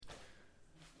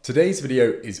Today's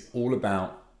video is all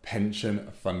about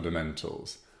pension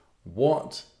fundamentals.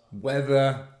 What,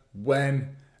 whether,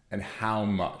 when, and how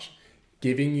much.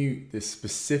 Giving you the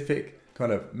specific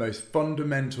kind of most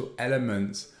fundamental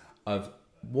elements of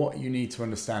what you need to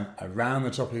understand around the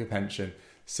topic of pension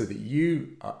so that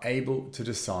you are able to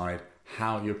decide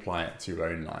how you apply it to your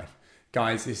own life.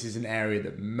 Guys, this is an area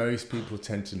that most people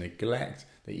tend to neglect.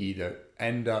 They either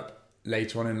end up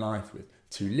later on in life with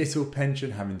too little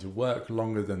pension, having to work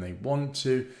longer than they want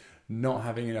to, not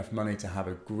having enough money to have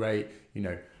a great,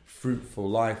 fruitful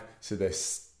life. So they're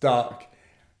stuck,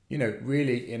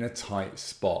 really in a tight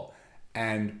spot.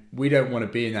 And we don't want to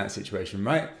be in that situation,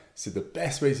 right? So the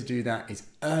best way to do that is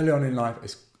early on in life,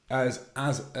 as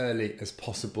early as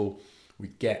possible. We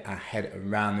get our head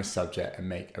around this subject and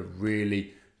make a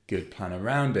really good plan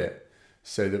around it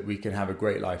so that we can have a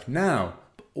great life now,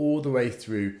 but all the way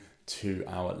through to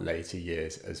our later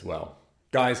years as well.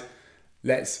 Guys,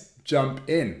 let's jump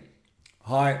in.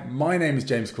 Hi, my name is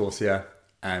James Corsia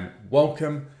and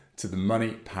welcome to the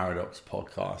Money Paradox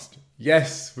podcast.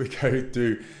 Yes, we go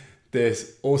through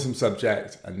this awesome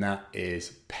subject, and that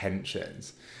is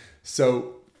pensions.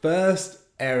 So first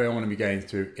area I want to be going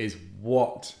through is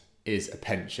what is a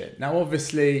pension. Now,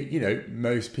 obviously,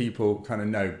 most people kind of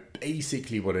know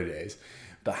basically what it is,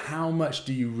 but how much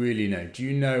do you really know? Do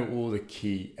you know all the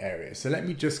key areas? So let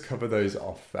me just cover those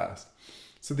off first.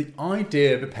 So the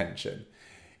idea of a pension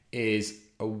is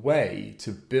a way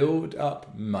to build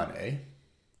up money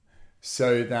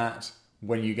so that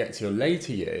when you get to your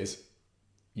later years,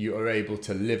 you are able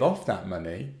to live off that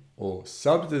money or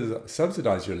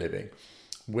subsidize your living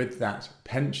with that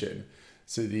pension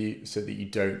so that you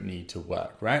don't need to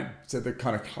work, right? So the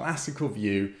kind of classical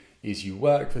view is you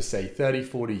work for, say, 30,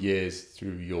 40 years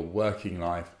through your working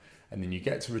life, and then you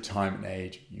get to retirement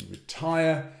age, you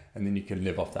retire, and then you can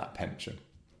live off that pension.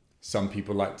 Some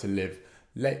people like to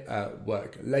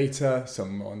work later,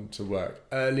 some want to work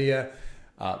earlier.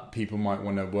 People might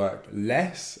want to work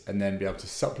less and then be able to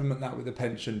supplement that with a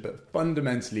pension, but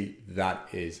fundamentally, that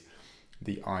is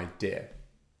the idea.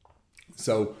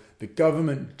 So the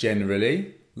government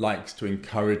generally likes to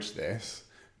encourage this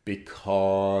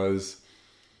because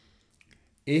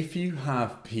if you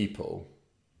have people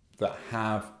that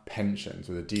have pensions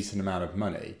with a decent amount of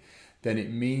money, then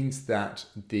it means that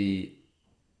the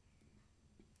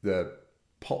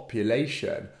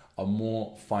population are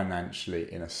more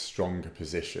financially in a stronger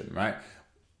position, right?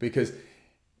 Because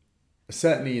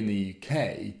certainly in the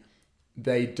UK,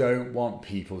 they don't want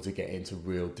people to get into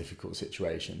real difficult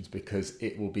situations because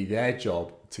it will be their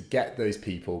job to get those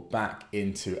people back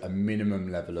into a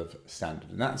minimum level of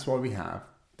standard. And that's why we have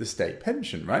the state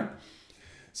pension, right?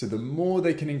 So the more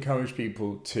they can encourage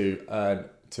people to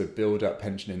build up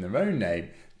pension in their own name,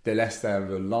 the less they're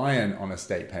reliant on a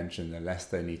state pension, the less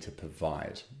they need to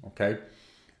provide, okay?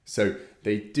 So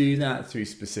they do that through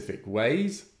specific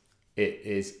ways. It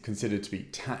is considered to be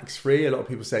tax-free. A lot of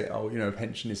people say, a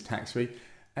pension is tax-free.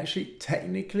 Actually,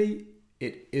 technically,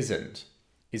 it isn't.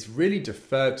 It's really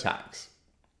deferred tax,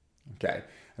 okay?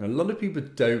 And a lot of people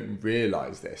don't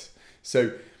realize this.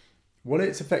 So what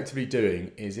it's effectively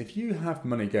doing is if you have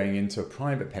money going into a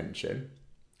private pension,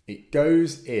 it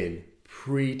goes in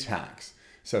pre-tax.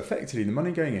 So effectively, the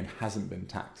money going in hasn't been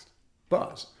taxed.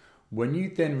 But when you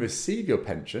then receive your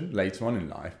pension later on in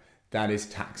life, that is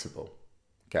taxable.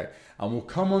 Okay, and we'll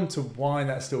come on to why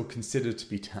that's still considered to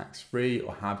be tax-free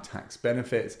or have tax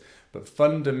benefits, but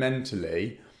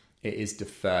fundamentally, it is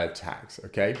deferred tax,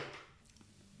 okay?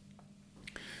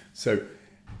 So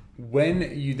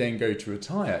when you then go to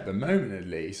retire, at the moment at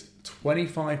least,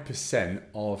 25%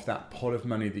 of that pot of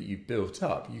money that you've built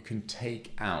up, you can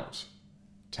take out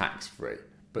tax-free,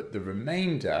 but the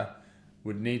remainder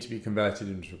would need to be converted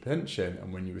into a pension,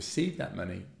 and when you receive that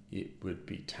money, it would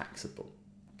be taxable,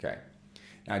 okay?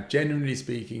 Now, generally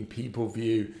speaking, people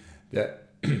view that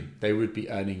they would be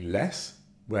earning less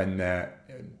when they're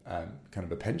kind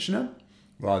of a pensioner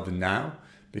rather than now,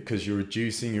 because you're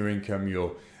reducing your income,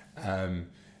 you're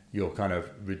kind of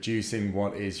reducing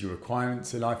what is your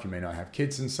requirements in life. You may not have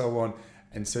kids and so on.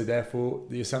 And so therefore,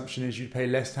 the assumption is you'd pay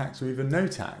less tax or even no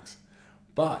tax.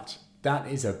 But that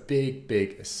is a big,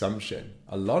 big assumption.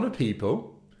 A lot of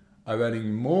people are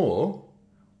earning more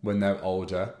when they're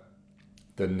older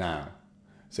than now.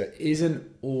 So it isn't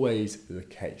always the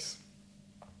case.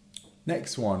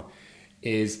 Next one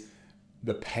is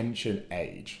the pension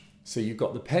age. So you've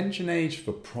got the pension age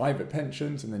for private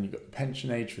pensions, and then you've got the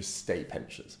pension age for state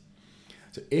pensions.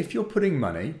 So if you're putting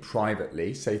money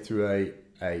privately, say through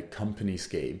a company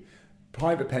scheme,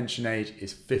 private pension age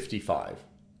is 55.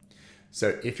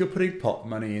 So if you're putting pot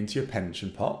money into your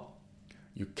pension pot,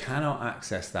 You cannot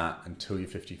access that until you're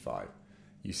 55.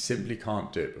 You simply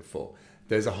can't do it before.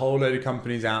 There's a whole load of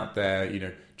companies out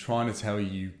there, trying to tell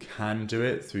you can do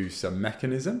it through some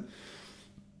mechanism.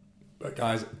 But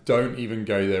guys, don't even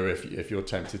go there if you're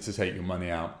tempted to take your money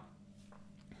out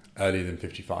earlier than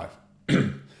 55.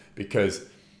 Because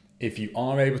if you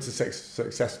are able to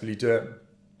successfully do it,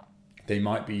 they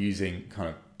might be using kind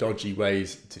of dodgy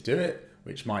ways to do it,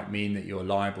 which might mean that you're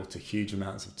liable to huge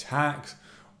amounts of tax,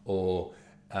 or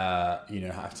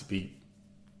have to be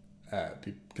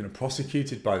kind of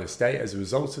prosecuted by the state as a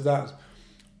result of that.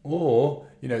 Or,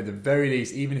 at the very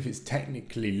least, even if it's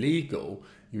technically legal,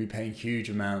 you'll be paying huge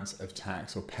amounts of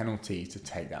tax or penalties to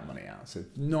take that money out. So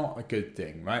not a good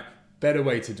thing, right? Better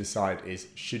way to decide is,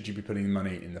 should you be putting the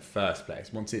money in the first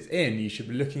place? Once it's in, you should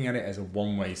be looking at it as a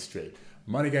one-way street.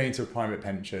 Money going into a private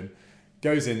pension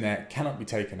goes in there, cannot be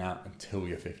taken out until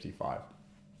you're 55.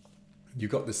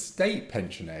 You've got the state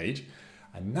pension age,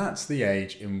 and that's the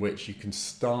age in which you can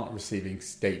start receiving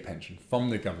state pension from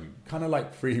the government. Kind of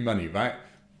like free money, right?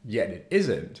 Yet it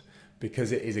isn't,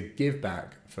 because it is a give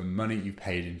back for money you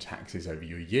paid in taxes over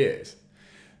your years.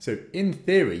 So in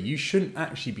theory, you shouldn't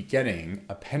actually be getting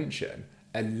a pension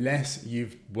unless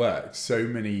you've worked so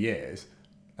many years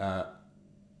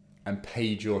and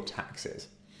paid your taxes.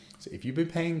 So if you've been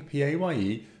paying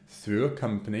PAYE through a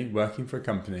company, working for a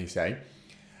company, say,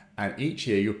 and each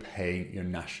year you're paying your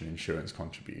national insurance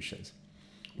contributions.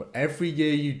 Well, every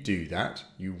year you do that,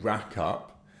 you rack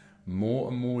up more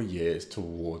and more years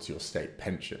towards your state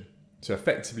pension. So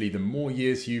effectively, the more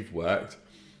years you've worked,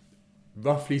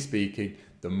 roughly speaking,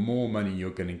 the more money you're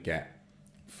going to get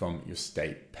from your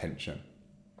state pension.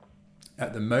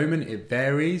 At the moment, it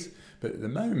varies, but at the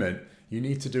moment, you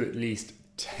need to do at least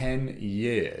 10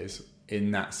 years in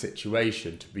that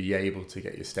situation to be able to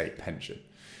get your state pension.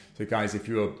 So guys, if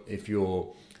you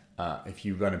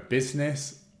run a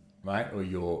business, right, or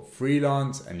you're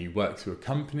freelance and you work through a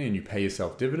company and you pay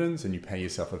yourself dividends and you pay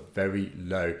yourself a very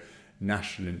low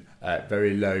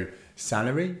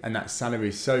salary, and that salary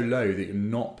is so low that you're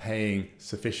not paying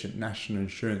sufficient national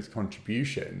insurance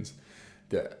contributions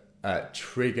that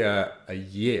trigger a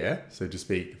year, so to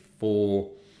speak, for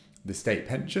the state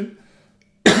pension,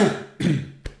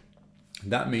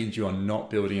 that means you are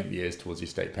not building up years towards your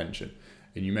state pension,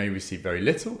 and you may receive very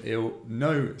little or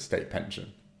no state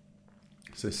pension.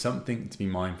 So something to be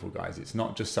mindful, guys. It's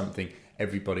not just something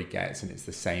everybody gets and it's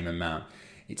the same amount.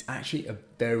 It's actually a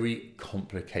very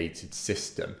complicated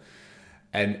system.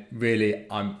 And really,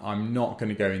 I'm not going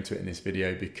to go into it in this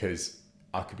video, because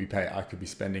I could be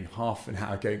spending half an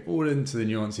hour going all into the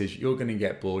nuances. You're going to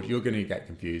get bored, you're going to get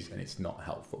confused, and it's not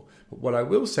helpful. But what I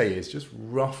will say is just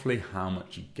roughly how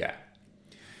much you get.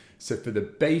 So for the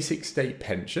basic state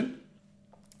pension,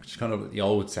 which is kind of the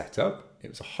old setup, it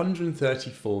was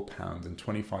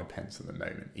 £134.25 at the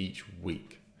moment each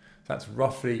week. That's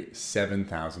roughly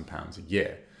 £7,000 a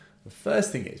year. The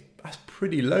first thing is, that's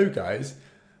pretty low, guys.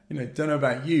 Don't know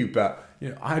about you, but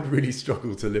I'd really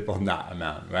struggle to live on that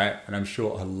amount, right? And I'm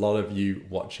sure a lot of you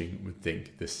watching would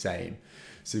think the same.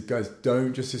 So guys,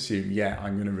 don't just assume,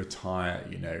 I'm going to retire,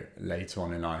 later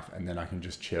on in life, and then I can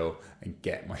just chill and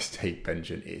get my state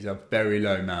pension. It's a very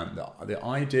low amount. The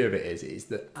idea of it is, it's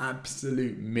the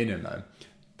absolute minimum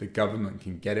the government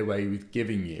can get away with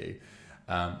giving you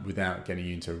without getting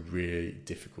you into a really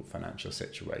difficult financial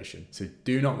situation. So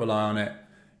do not rely on it.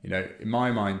 In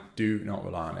my mind, do not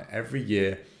rely on it. Every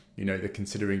year, they're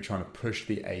considering trying to push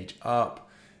the age up.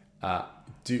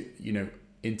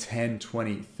 In 10,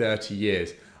 20, 30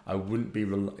 years, I wouldn't be,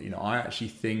 I actually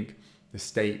think the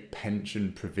state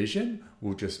pension provision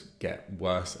will just get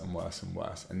worse and worse and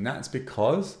worse. And that's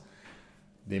because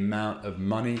the amount of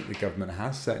money the government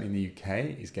has, certainly in the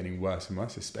UK, is getting worse and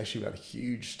worse, especially with the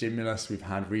huge stimulus we've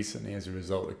had recently as a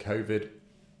result of COVID.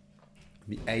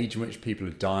 The age in which people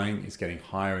are dying is getting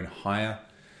higher and higher.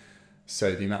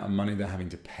 So the amount of money they're having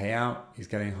to pay out is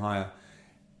getting higher.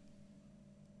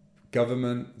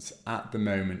 Governments at the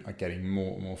moment are getting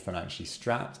more and more financially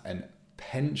strapped, and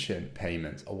pension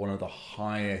payments are one of the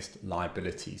highest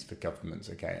liabilities for governments,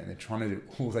 okay? And they're trying to do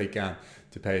all they can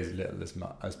to pay as little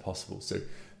as possible. So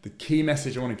the key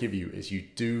message I want to give you is, you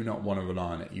do not want to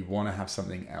rely on it. You want to have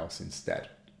something else instead.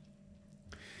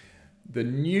 The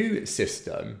new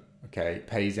system, okay,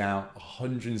 pays out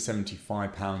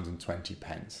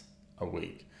 £175.20 a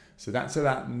week. So that's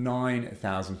about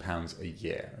 £9,000 a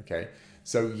year, okay?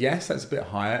 So yes, that's a bit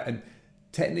higher, and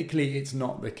technically it's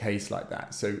not the case like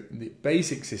that. So the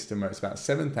basic system, where it's about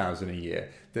 £7,000 a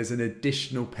year, there's an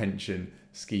additional pension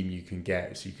scheme you can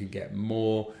get. So you can get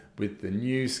more with the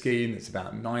new scheme, it's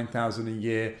about 9,000 a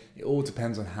year. It all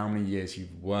depends on how many years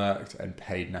you've worked and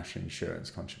paid national insurance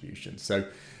contributions. So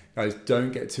guys,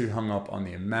 don't get too hung up on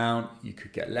the amount. You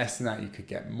could get less than that, you could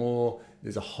get more.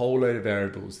 There's a whole load of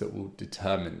variables that will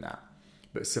determine that.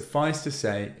 But suffice to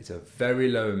say, it's a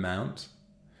very low amount,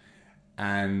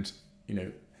 and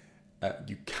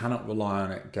you cannot rely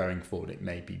on it going forward. It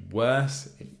may be worse.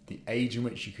 The age in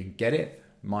which you can get it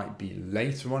might be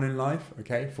later on in life,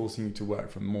 okay, forcing you to work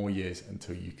for more years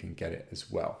until you can get it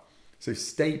as well. So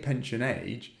state pension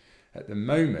age at the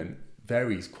moment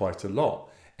varies quite a lot,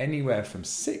 anywhere from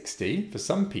 60 for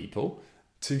some people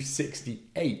to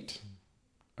 68,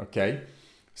 okay?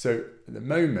 So at the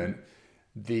moment,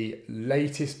 the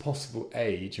latest possible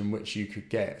age in which you could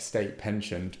get state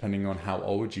pension, depending on how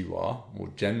old you are or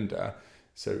gender.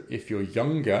 So if you're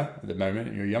younger at the moment,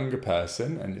 and you're a younger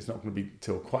person, and it's not going to be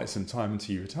till quite some time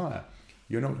until you retire,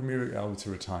 you're not going to be able to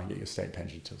retire and get your state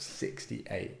pension until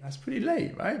 68. That's pretty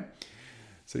late, right?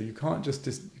 So you can't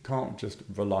just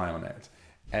rely on it.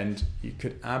 And you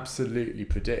could absolutely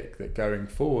predict that going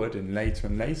forward in later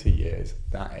and later years,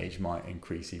 that age might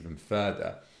increase even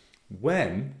further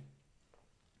when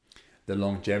the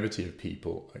longevity of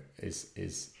people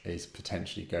is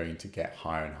potentially going to get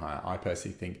higher and higher. I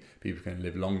personally think people are going to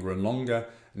live longer and longer,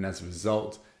 and as a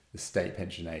result, the state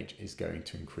pension age is going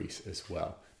to increase as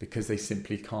well, because they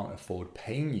simply can't afford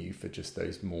paying you for just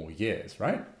those more years,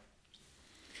 right?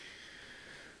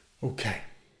 Okay.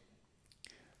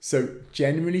 So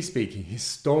generally speaking,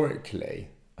 historically,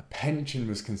 a pension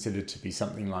was considered to be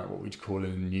something like what we'd call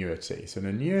an annuity. So an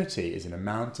annuity is an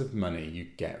amount of money you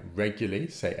get regularly,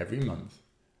 say every month,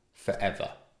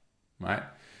 forever, right?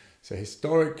 So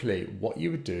historically, what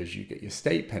you would do is you get your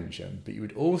state pension, but you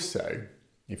would also,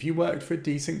 if you worked for a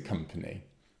decent company,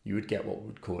 you would get what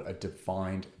we'd call a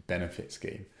defined benefit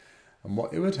scheme. And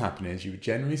what it would happen is you would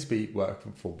generally speak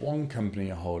working for one company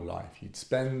your whole life. You'd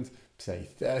spend, say,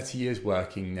 30 years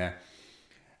working there,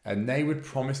 and they would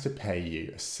promise to pay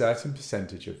you a certain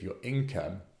percentage of your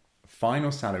income,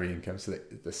 final salary income, so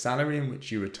that the salary in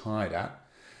which you retired at,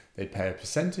 they'd pay a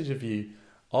percentage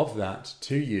of that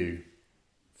to you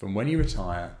from when you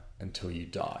retire until you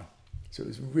die. So it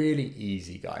was really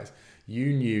easy, guys.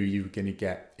 You knew you were going to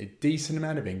get a decent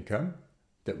amount of income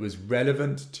that was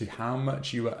relevant to how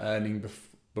much you were earning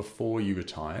before you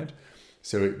retired.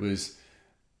 So it was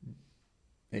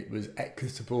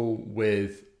equitable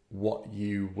with what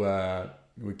you were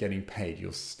getting paid,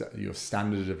 your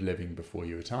standard of living before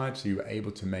you retired, so you were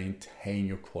able to maintain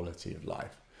your quality of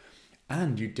life.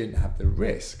 And you didn't have the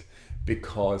risk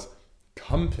because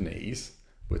companies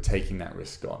were taking that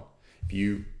risk on.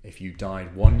 If you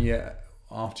died 1 year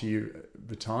after you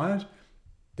retired,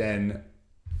 then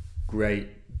great,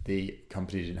 the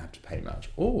company didn't have to pay much.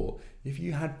 Or if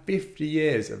you had 50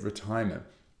 years of retirement,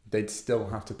 they'd still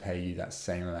have to pay you that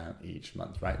same amount each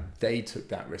month, right? They took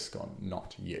that risk on,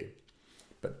 not you.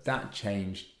 But that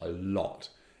changed a lot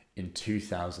in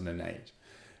 2008,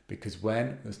 because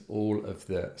when all of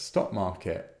the stock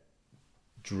market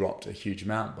dropped a huge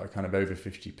amount by kind of over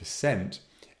 50%,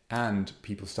 and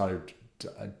people started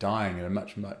dying at a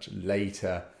much, much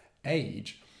later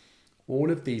age, all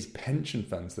of these pension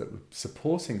funds that were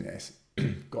supporting this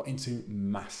got into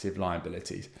massive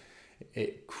liabilities.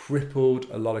 It crippled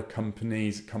a lot of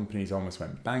companies. Companies almost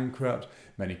went bankrupt.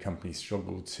 Many companies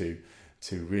struggled to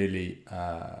really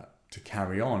to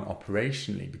carry on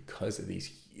operationally because of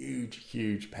these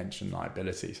huge pension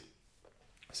liabilities.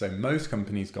 So most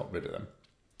companies got rid of them.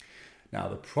 Now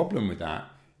the problem with that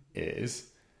is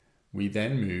we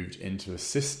then moved into a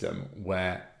system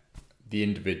where the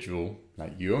individual,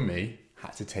 like you or me,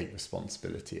 had to take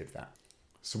responsibility of that.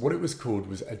 So what it was called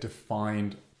was a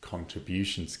defined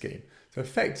contribution scheme. So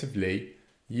effectively,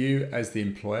 you as the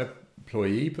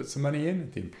employee put some money in,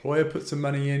 the employer put some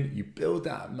money in, you build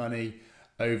that money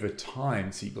over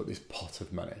time, so you've got this pot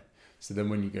of money. So then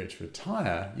when you go to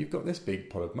retire, you've got this big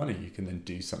pot of money, you can then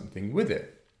do something with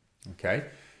it, okay?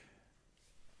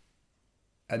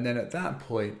 And then at that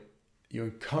point, you're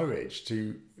encouraged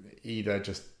to either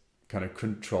just kind of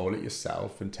control it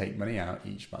yourself and take money out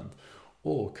each month,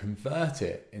 or convert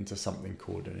it into something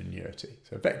called an annuity.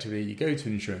 So effectively, you go to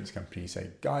an insurance company, you say,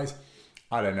 guys,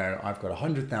 I don't know, I've got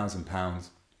 £100,000.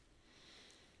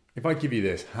 If I give you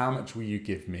this, how much will you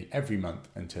give me every month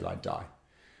until I die?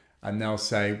 And they'll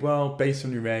say, well, based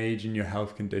on your age and your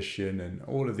health condition and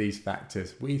all of these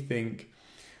factors, we think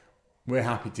we're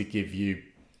happy to give you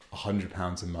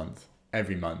 £100 a month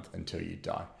every month until you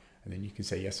die. And then you can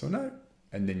say yes or no,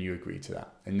 and then you agree to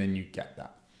that, and then you get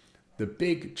that. The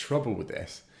big trouble with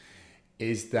this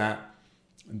is that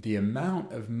the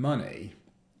amount of money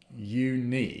you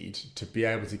need to be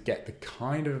able to get the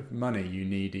kind of money you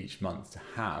need each month to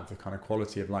have the kind of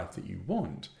quality of life that you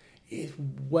want is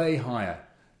way higher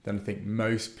than I think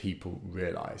most people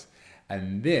realize.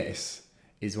 And this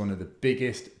is one of the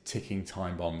biggest ticking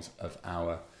time bombs of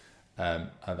our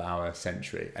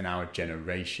century and our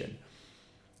generation,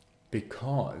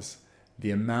 because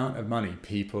the amount of money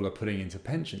people are putting into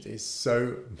pensions is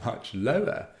so much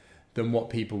lower than what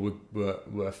people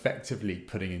were effectively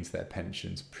putting into their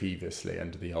pensions previously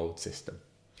under the old system.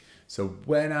 So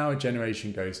when our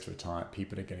generation goes to retire,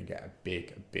 people are going to get a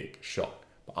big shock.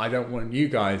 But I don't want you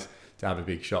guys to have a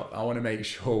big shock. I want to make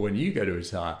sure when you go to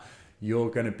retire, you're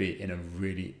going to be in a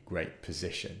really great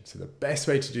position. So the best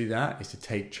way to do that is to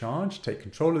take charge, take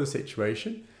control of the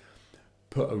situation,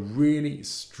 put a really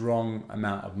strong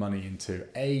amount of money into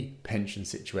a pension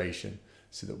situation,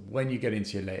 so that when you get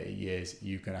into your later years,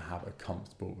 you're going to have a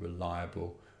comfortable,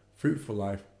 reliable, fruitful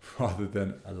life rather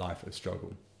than a life of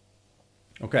struggle.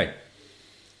 Okay.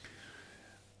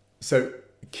 So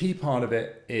a key part of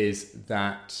it is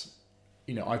that,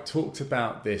 I talked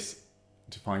about this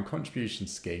defined contribution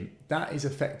scheme. That is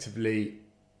effectively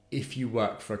if you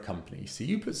work for a company. So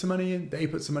you put some money in, they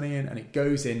put some money in, and it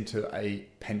goes into a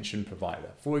pension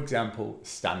provider. For example,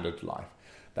 Standard Life.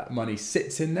 That money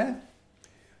sits in there.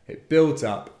 It builds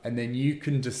up, and then you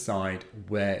can decide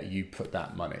where you put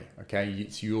that money, okay?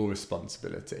 It's your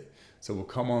responsibility. So we'll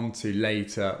come on to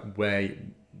later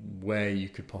where you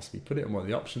could possibly put it and what are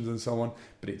the options and so on,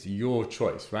 but it's your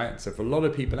choice, right? So for a lot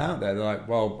of people out there, they're like,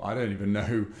 well, I don't even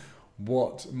know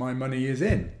what my money is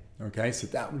in, okay? So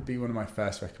that would be one of my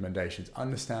first recommendations.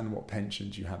 Understand what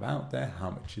pensions you have out there,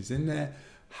 how much is in there,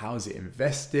 how is it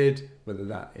invested, whether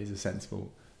that is a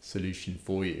sensible solution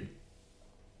for you.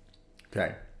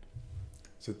 Okay.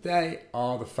 So they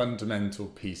are the fundamental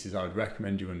pieces I would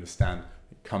recommend you understand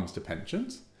when it comes to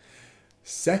pensions.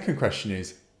 Second question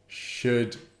is,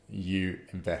 should you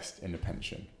invest in a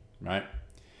pension, right?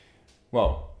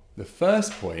 Well, the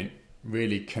first point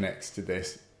really connects to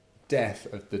this death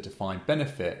of the defined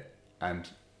benefit and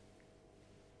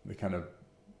the kind of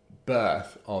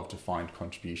birth of defined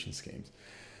contribution schemes.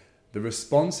 The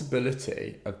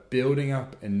responsibility of building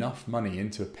up enough money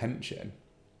into a pension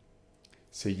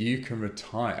so you can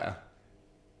retire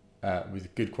with a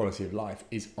good quality of life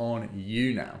is on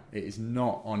you now. It is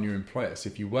not on your employer. So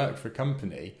if you work for a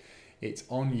company, it's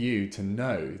on you to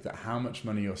know that how much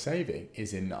money you're saving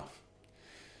is enough.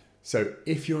 So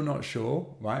if you're not sure,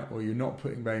 right, or you're not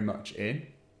putting very much in,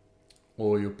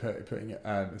 or you're putting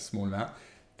a small amount,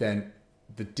 then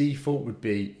the default would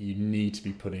be you need to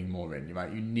be putting more in,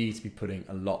 right? You need to be putting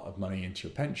a lot of money into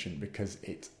your pension, because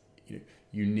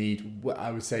you need,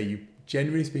 I would say,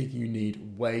 generally speaking, you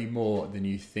need way more than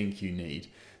you think you need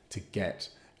to get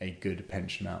a good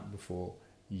pension amount before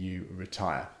you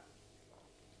retire.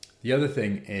 The other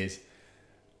thing is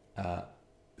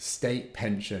state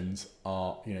pensions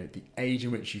are, the age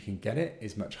in which you can get it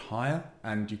is much higher,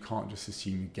 and you can't just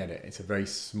assume you get it. It's a very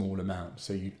small amount.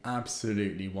 So you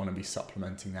absolutely want to be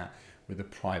supplementing that with a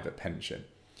private pension.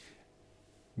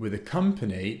 With a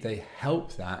company, they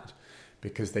help that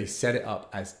because they set it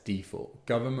up as default.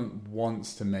 Government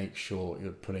wants to make sure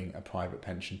you're putting a private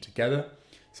pension together.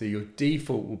 So your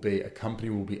default will be a company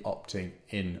will be opting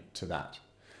into that.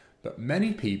 But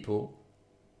many people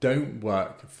don't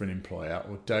work for an employer,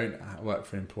 or don't work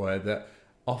for an employer that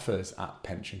offers a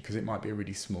pension, because it might be a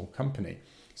really small company.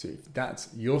 So if that's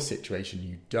your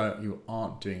situation, you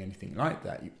aren't doing anything like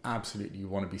that, you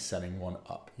want to be setting one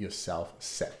up yourself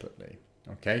separately,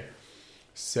 okay?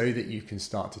 So that you can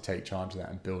start to take charge of that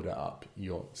and build it up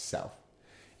yourself.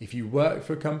 If you work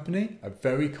for a company, a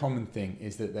very common thing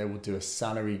is that they will do a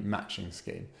salary matching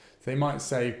scheme. So they might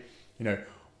say,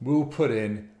 we'll put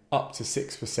in up to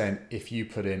 6% if you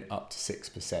put in up to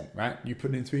 6%, right? You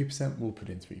put in 3%, we'll put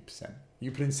in 3%.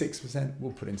 You put in 6%,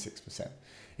 we'll put in 6%.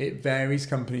 It varies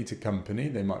company to company.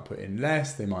 They might put in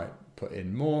less, they might put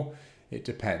in more. It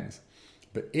depends.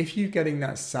 But if you're getting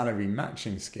that salary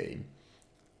matching scheme,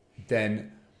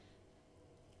 then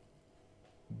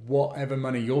whatever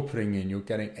money you're putting in, you're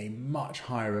getting a much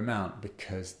higher amount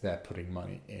because they're putting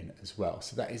money in as well.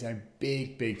 So that is a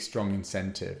big, strong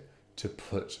incentive to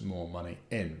put more money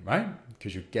in, right?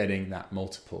 Because you're getting that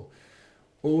multiple.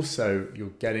 Also, you're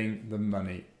getting the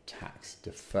money tax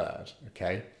deferred,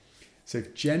 okay? So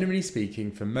generally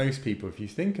speaking, for most people, if you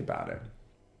think about it,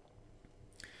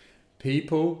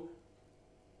 people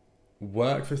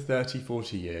work for 30,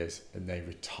 40 years and they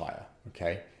retire,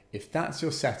 okay? If that's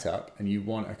your setup and you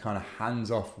want a kind of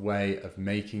hands-off way of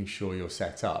making sure you're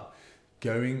set up,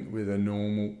 going with a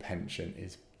normal pension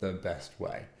is the best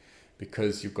way,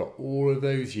 because you've got all of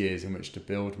those years in which to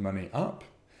build money up.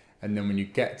 And then when you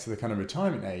get to the kind of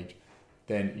retirement age,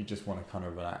 then you just want to kind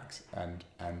of relax and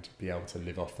be able to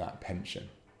live off that pension.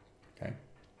 Okay.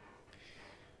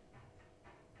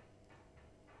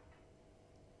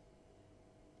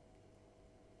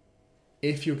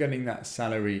 If you're getting that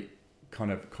salary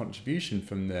kind of contribution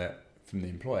from the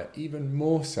employer, even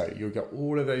more so, you'll get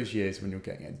all of those years when you're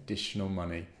getting additional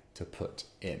money to put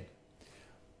in.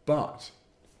 But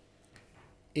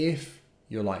if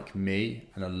you're like me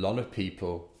and a lot of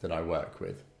people that I work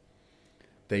with,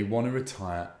 they want to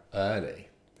retire early.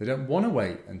 They don't want to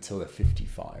wait until they're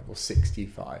 55 or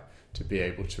 65 to be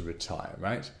able to retire,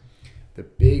 right? The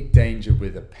big danger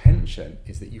with a pension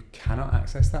is that you cannot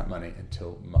access that money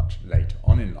until much later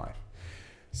on in life.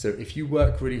 So if you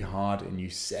work really hard and you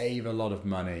save a lot of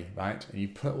money, right, and you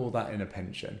put all that in a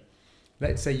pension,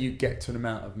 let's say you get to an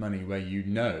amount of money where you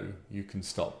know you can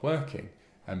stop working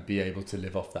and be able to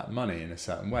live off that money in a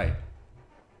certain way.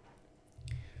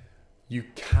 You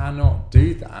cannot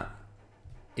do that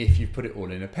if you put it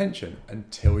all in a pension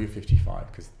until you're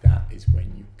 55, because that is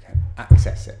when you can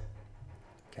access it.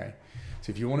 Okay,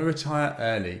 so if you want to retire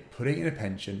early, putting in a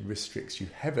pension restricts you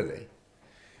heavily.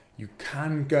 You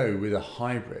can go with a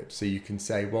hybrid, so you can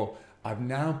say, well, I've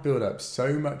now built up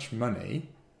so much money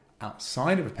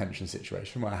outside of a pension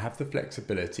situation where I have the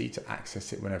flexibility to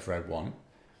access it whenever I want,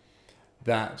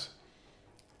 that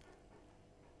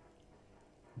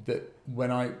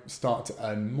when I start to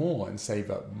earn more and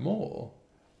save up more,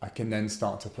 I can then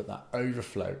start to put that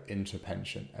overflow into a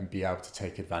pension and be able to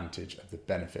take advantage of the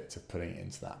benefits of putting it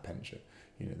into that pension.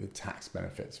 You know, the tax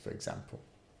benefits, for example.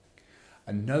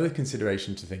 Another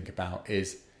consideration to think about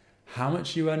is how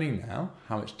much are you earning now?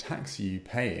 How much tax are you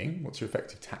paying? What's your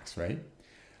effective tax rate?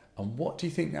 And what do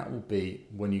you think that will be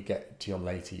when you get to your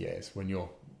later years, when you're,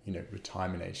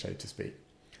 retirement age, so to speak?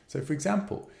 So for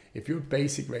example, if you're a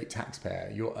basic rate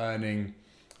taxpayer, you're earning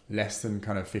less than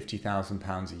kind of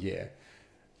 £50,000 a year,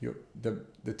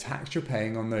 the tax you're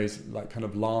paying on those like kind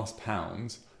of last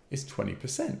pounds is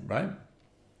 20%, right?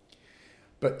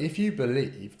 But if you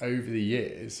believe over the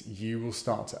years you will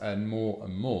start to earn more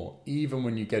and more, even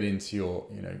when you get into your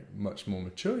much more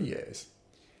mature years,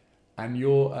 and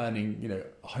you're earning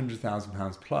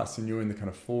 £100,000 plus, and you're in the kind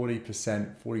of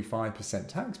 40%, 45%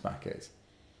 tax brackets,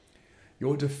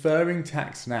 you're deferring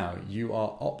tax now. You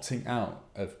are opting out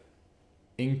of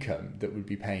income that would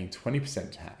be paying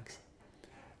 20% tax,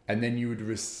 and then you would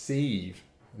receive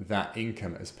that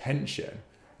income as pension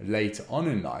later on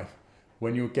in life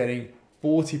when you're getting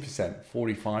 40%,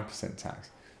 45% tax.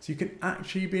 So you can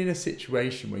actually be in a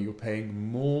situation where you're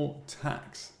paying more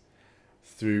tax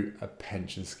through a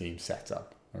pension scheme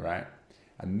setup, all right?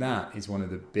 And that is one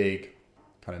of the big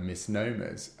kind of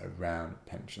misnomers around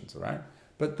pensions, all right?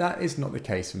 But that is not the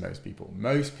case for most people.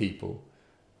 Most people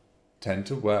tend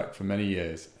to work for many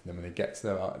years, and then when they get to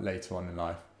their later on in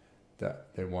life,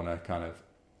 that they want to kind of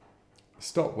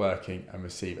stop working and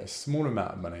receive a small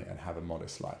amount of money and have a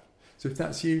modest life. So if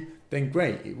that's you, then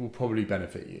great, it will probably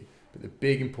benefit you. But the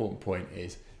big important point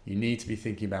is you need to be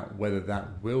thinking about whether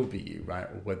that will be you, right?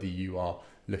 Or whether you are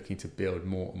looking to build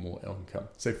more and more income.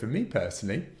 So for me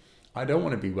personally, I don't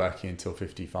want to be working until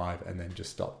 55 and then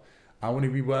just stop. I want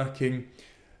to be working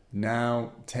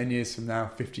now, 10 years from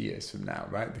now, 50 years from now,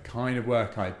 right? The kind of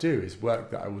work I do is work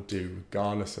that I will do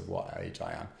regardless of what age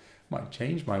I am. I might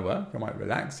change my work, I might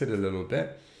relax it a little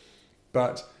bit,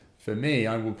 but for me,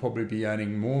 I will probably be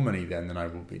earning more money then than I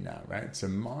will be now, right? So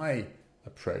my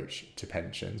approach to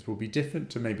pensions will be different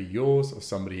to maybe yours or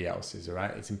somebody else's, all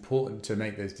right? It's important to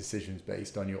make those decisions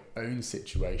based on your own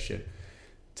situation,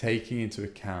 taking into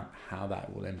account how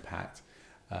that will impact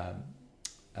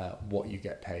what you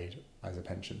get paid as a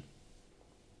pension.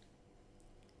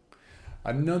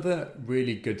 Another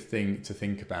really good thing to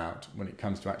think about when it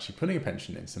comes to actually putting a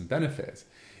pension in, some benefits,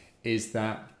 is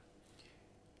that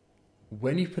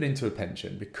when you put into a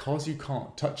pension, because you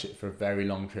can't touch it for a very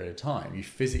long period of time, you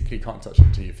physically can't touch it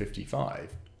until you're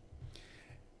 55,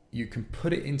 you can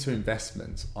put it into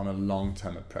investments on a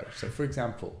long-term approach. So for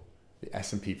example, the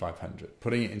S&P 500,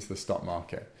 putting it into the stock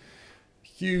market,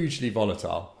 hugely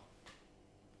volatile,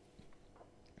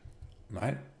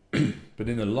 right? But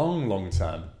in the long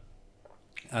term,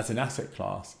 as an asset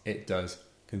class, it does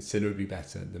considerably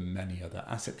better than many other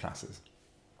asset classes.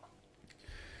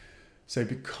 So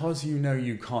because you know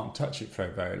you can't touch it for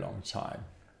a very long time,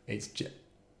 it's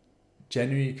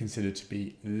generally considered to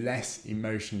be less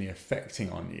emotionally affecting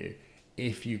on you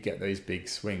if you get those big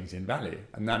swings in value.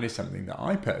 And that is something that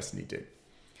I personally do.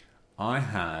 I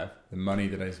have the money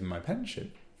that is in my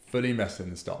pension fully invested in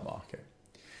the stock market.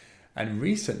 And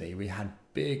recently we had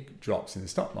big drops in the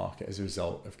stock market as a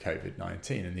result of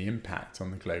COVID-19 and the impact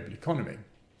on the global economy.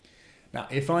 Now,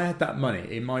 if I had that money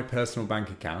in my personal bank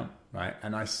account, right,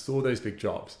 and I saw those big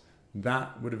drops,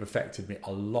 that would have affected me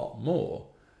a lot more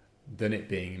than it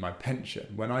being in my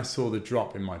pension. When I saw the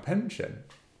drop in my pension,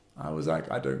 I was like,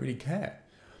 I don't really care,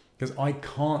 because I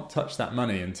can't touch that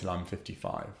money until I'm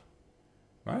 55,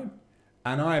 right?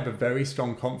 And I have a very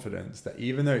strong confidence that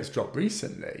even though it's dropped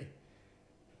recently,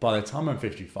 by the time I'm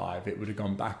 55, it would have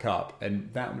gone back up,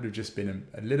 and that would have just been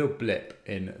a little blip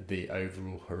in the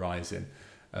overall horizon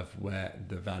of where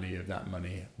the value of that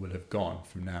money will have gone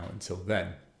from now until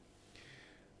then.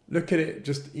 Look at it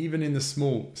just even in the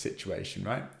small situation,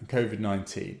 right?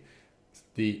 COVID-19,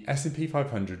 the S&P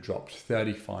 500 dropped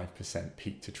 35%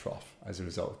 peak to trough as a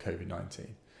result of COVID-19.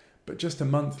 But just a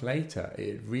month later,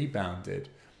 it rebounded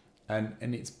and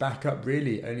it's back up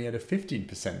really only at a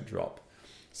 15% drop.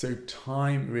 So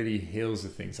time really heals the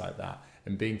things like that.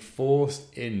 And being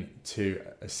forced into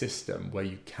a system where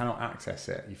you cannot access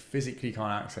it, you physically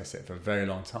can't access it for a very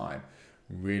long time,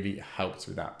 really helps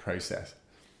with that process.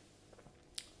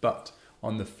 But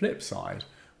on the flip side,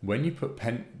 when you put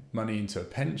money into a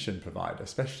pension provider,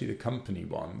 especially the company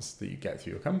ones that you get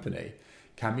through your company,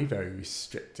 can be very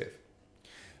restrictive.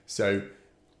 So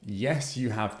yes, you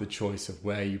have the choice of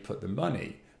where you put the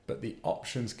money, but the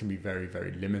options can be very,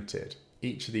 very limited.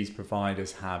 Each of these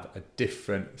providers have a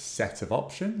different set of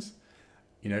options,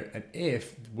 and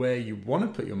if where you want to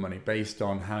put your money based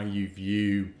on how you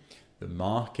view the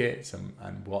markets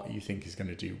and what you think is going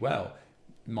to do well,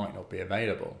 might not be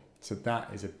available. So that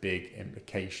is a big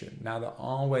implication. Now, there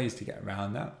are ways to get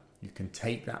around that. You can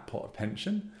take that pot of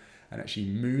pension and actually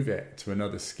move it to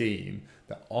another scheme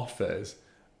that offers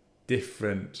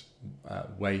different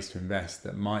ways to invest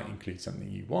that might include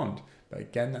something you want. But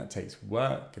again, that takes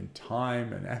work and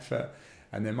time and effort,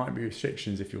 and there might be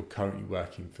restrictions if you're currently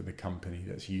working for the company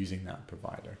that's using that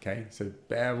provider, okay? So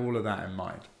bear all of that in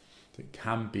mind. So it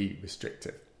can be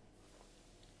restrictive.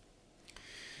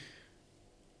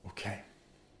 Okay.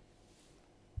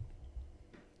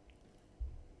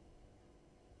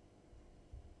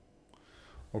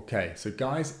 Okay, so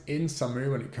guys, in summary,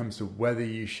 when it comes to whether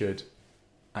you should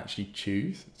actually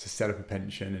choose to set up a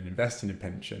pension and invest in a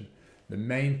pension, the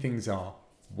main things are,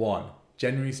 one,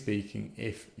 generally speaking,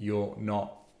 if you're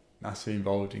not massively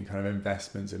involved in kind of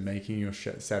investments and making your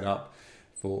set up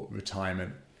for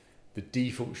retirement, the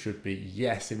default should be,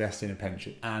 yes, invest in a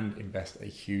pension and invest a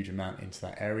huge amount into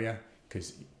that area,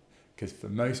 because for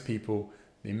most people,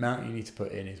 the amount you need to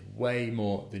put in is way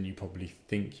more than you probably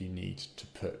think you need to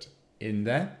put in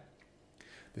there.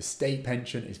 The state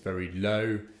pension is very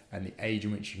low and the age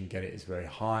in which you can get it is very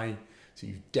high. So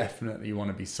you definitely want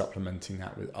to be supplementing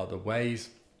that with other ways.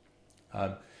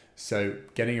 So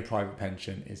getting a private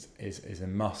pension is a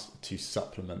must to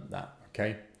supplement that,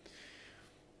 okay?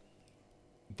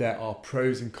 There are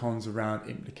pros and cons around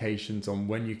implications on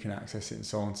when you can access it and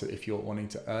so on. So if you're wanting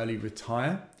to early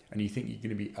retire and you think you're going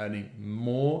to be earning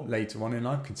more later on in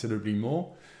life, considerably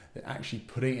more, then actually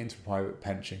putting it into a private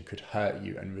pension could hurt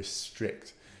you and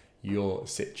restrict your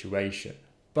situation.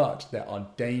 But there are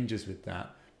dangers with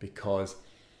that, because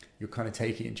you're kind of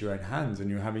taking it into your own hands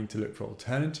and you're having to look for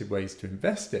alternative ways to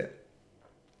invest it,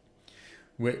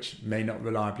 which may not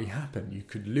reliably happen. You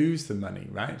could lose the money,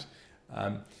 right?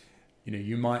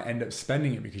 You might end up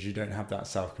spending it because you don't have that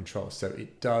self-control. So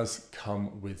it does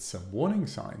come with some warning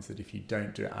signs that if you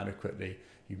don't do it adequately,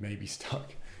 you may be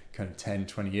stuck kind of 10,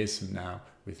 20 years from now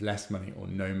with less money or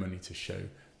no money to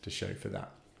show for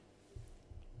that.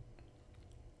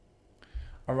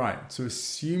 All right, so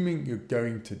assuming you're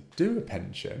going to do a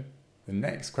pension, the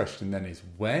next question then is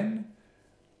when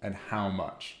and how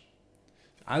much?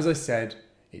 As I said,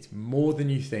 it's more than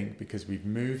you think, because we've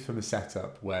moved from a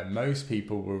setup where most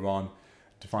people were on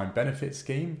a defined benefit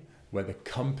scheme, where the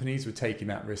companies were taking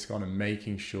that risk on and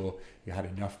making sure you had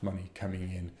enough money coming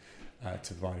in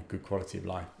to provide a good quality of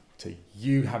life, to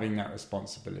you having that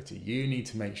responsibility. You need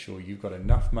to make sure you've got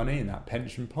enough money in that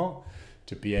pension pot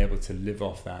to be able to live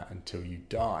off that until you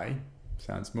die.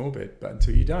 Sounds morbid, but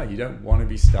until you die. You don't want to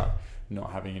be stuck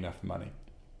not having enough money.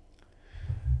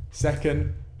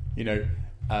 Second,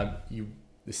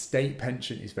 the state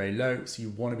pension is very low, so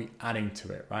you want to be adding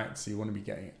to it, right? So you want to be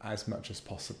getting as much as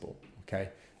possible, okay?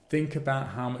 Think about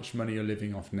how much money you're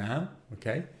living off now,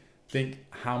 okay? Think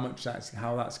how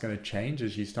that's going to change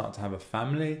as you start to have a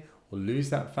family or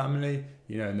lose that family,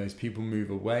 and those people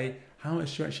move away. How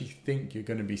much do you actually think you're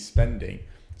going to be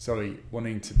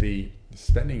wanting to be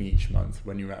spending each month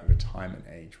when you're at retirement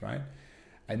age, right?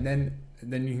 And then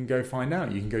you can go find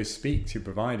out. You can go speak to your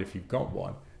provider if you've got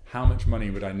one. How much money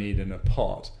would I need in a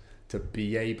pot to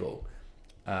be able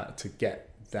to get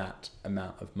that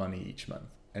amount of money each month.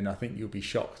 And I think you'll be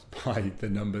shocked by the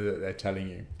number that they're telling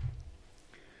you.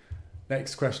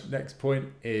 Next point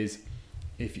is,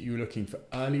 if you're looking for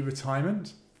early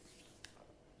retirement,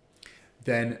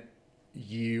 then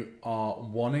you are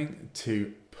wanting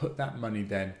to put that money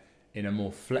then in a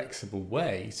more flexible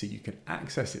way so you can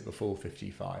access it before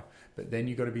 55. But then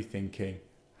you've got to be thinking,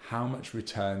 how much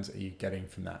returns are you getting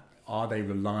from that? Are they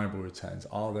reliable returns?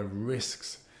 Are there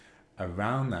risks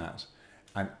around that?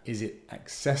 And is it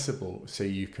accessible so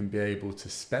you can be able to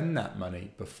spend that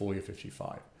money before you're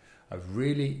 55? A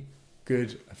really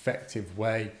good, effective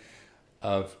way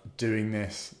of doing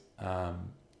this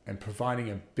and providing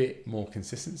a bit more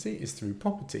consistency is through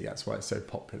property. That's why it's so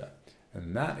popular.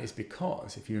 And that is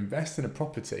because if you invest in a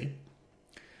property,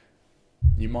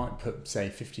 you might put, say,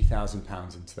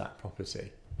 £50,000 into that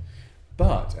property.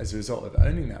 But as a result of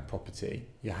owning that property,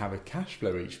 you have a cash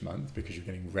flow each month because you're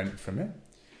getting rent from it.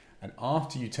 And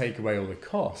after you take away all the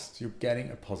costs, you're getting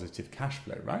a positive cash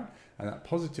flow, right? And that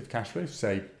positive cash flow,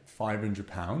 say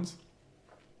 £500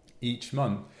 each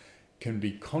month, can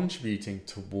be contributing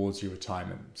towards your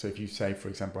retirement. So if you say, for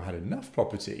example, had enough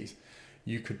properties,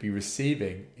 you could be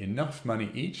receiving enough money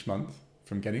each month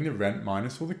from getting the rent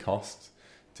minus all the costs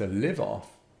to live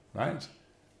off, right?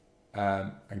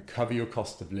 And cover your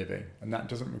cost of living. And that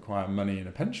doesn't require money in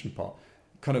a pension pot.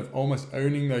 Kind of almost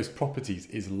owning those properties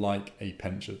is like a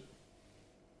pension.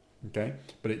 Okay,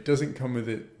 but it doesn't come with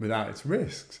it without its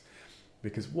risks,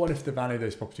 because what if the value of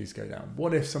those properties go down?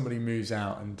 What if somebody moves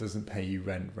out and doesn't pay you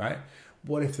rent, right?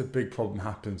 What if the big problem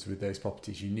happens with those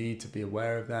properties? You need to be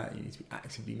aware of that. You need to be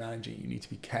actively managing. You need to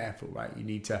be careful, right? You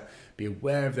need to be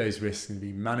aware of those risks and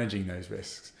be managing those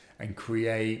risks and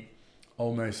create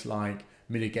almost like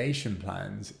mitigation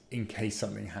plans in case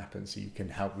something happens so you can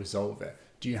help resolve it.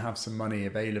 Do you have some money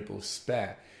available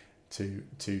spare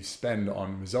to spend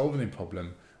on resolving the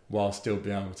problem while still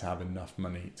being able to have enough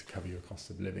money to cover your cost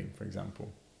of living, for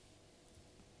example?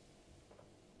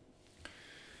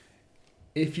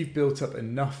 If you've built up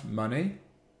enough money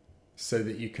so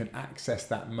that you can access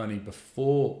that money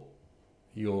before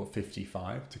you're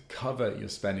 55 to cover your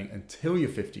spending until you're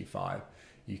 55,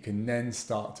 you can then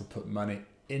start to put money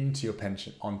into your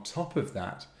pension on top of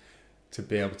that to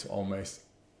be able to almost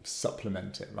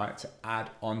supplement it, right? To add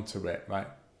onto it, right?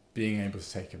 Being able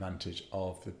to take advantage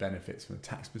of the benefits from a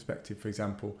tax perspective, for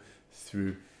example,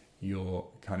 through your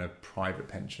kind of private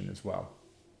pension as well.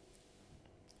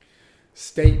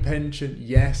 State pension,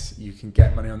 yes, you can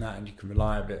get money on that and you can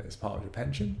rely on it as part of your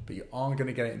pension, but you aren't going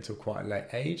to get it until quite a late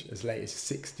age, as late as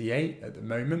 68 at the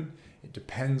moment. It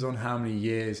depends on how many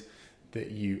years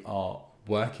that you are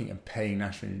working and paying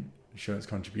national insurance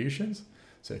contributions.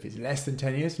 So if it's less than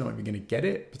 10 years, you're not even going to get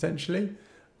it potentially,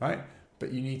 right?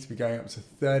 But you need to be going up to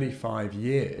 35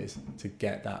 years to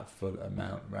get that full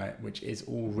amount, right? Which is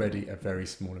already a very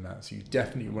small amount. So you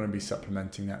definitely want to be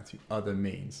supplementing that through other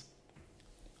means.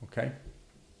 Okay.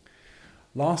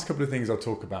 Last couple of things I'll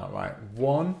talk about, right?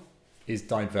 One is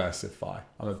diversify.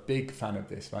 I'm a big fan of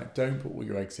this, right? Don't put all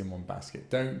your eggs in one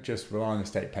basket. Don't just rely on the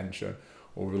state pension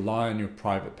or rely on your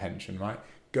private pension, right?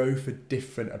 Go for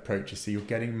different approaches so you're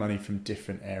getting money from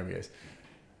different areas.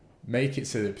 Make it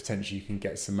so that potentially you can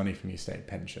get some money from your state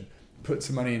pension. Put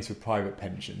some money into a private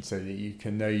pension so that you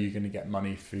can know you're going to get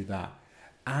money through that.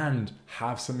 And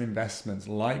have some investments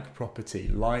like property,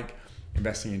 like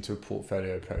investing into a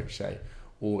portfolio approach, say,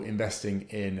 or investing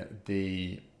in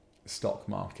the stock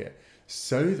market,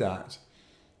 so that,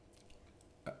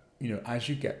 you know, as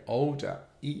you get older,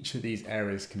 each of these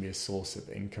areas can be a source of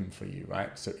income for you,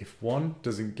 right? So if one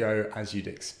doesn't go as you'd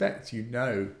expect, you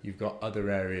know you've got other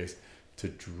areas to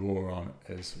draw on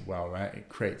as well, right? It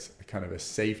creates a kind of a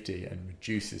safety and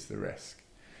reduces the risk.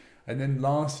 And then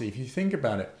lastly, if you think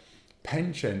about it,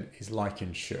 pension is like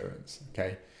insurance,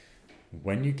 okay?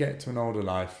 When you get to an older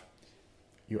life,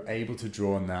 you're able to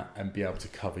draw on that and be able to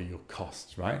cover your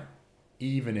costs, right?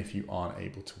 Even if you aren't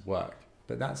able to work.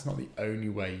 But that's not the only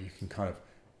way you can kind of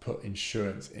put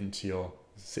insurance into your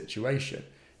situation.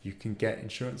 You can get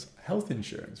insurance, health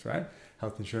insurance, right?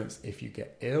 Health insurance, if you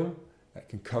get ill, that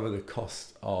can cover the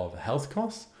cost of health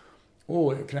costs,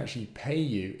 or it can actually pay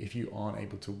you if you aren't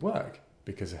able to work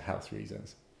because of health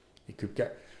reasons. You could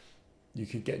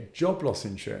get job loss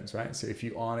insurance, right? So if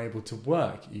you aren't able to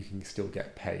work, you can still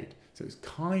get paid. So it's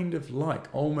kind of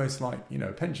like, almost like, you know,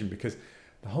 a pension, because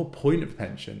the whole point of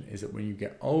pension is that when you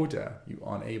get older, you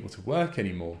aren't able to work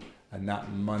anymore, and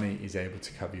that money is able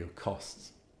to cover your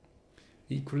costs.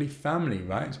 Equally, family,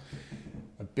 right?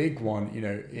 A big one, you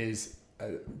know, is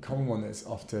a common one that's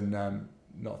often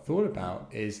not thought about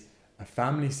is a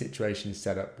family situation is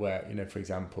set up where, for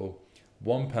example,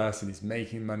 one person is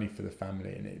making money for the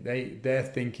family and they're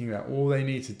thinking that all they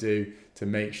need to do to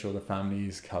make sure the family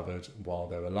is covered while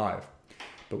they're alive.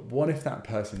 But what if that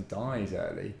person dies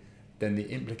early? Then the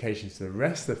implications to the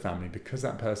rest of the family, because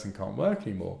that person can't work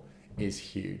anymore, is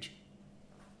huge.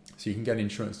 So you can get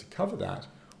insurance to cover that,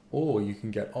 or you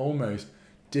can get almost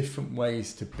different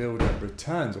ways to build up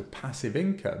returns or passive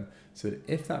income, so that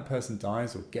if that person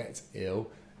dies or gets ill,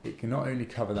 it can not only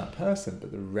cover that person,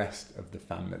 but the rest of the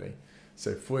family.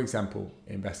 So for example,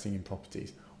 investing in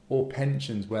properties or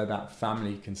pensions where that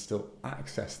family can still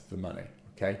access the money,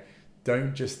 okay?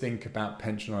 Don't just think about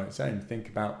pension on its own. Think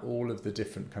about all of the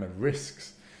different kind of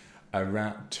risks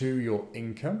around to your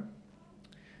income,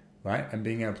 right? And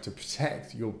being able to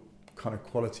protect your kind of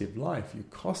quality of life, your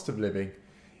cost of living,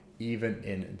 even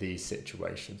in these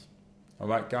situations. All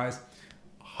right, guys,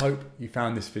 I hope you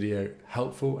found this video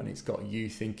helpful and it's got you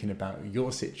thinking about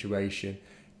your situation,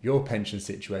 your pension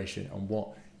situation, and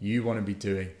what you want to be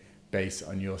doing based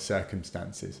on your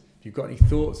circumstances. If you've got any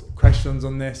thoughts, questions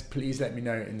on this, please let me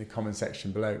know in the comment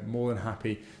section below. More than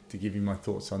happy to give you my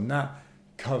thoughts on that,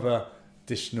 cover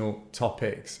additional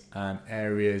topics and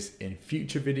areas in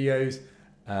future videos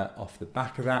off the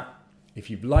back of that.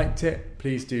 If you've liked it,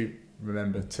 please do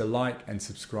remember to like and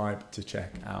subscribe to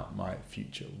check out my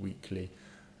future weekly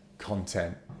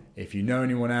content. If you know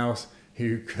anyone else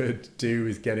who could do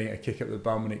with getting a kick up the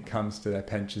bum when it comes to their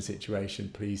pension situation,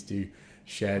 please do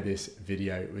share this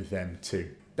video with them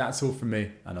too. That's all from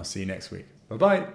me, and I'll see you next week. Bye-bye.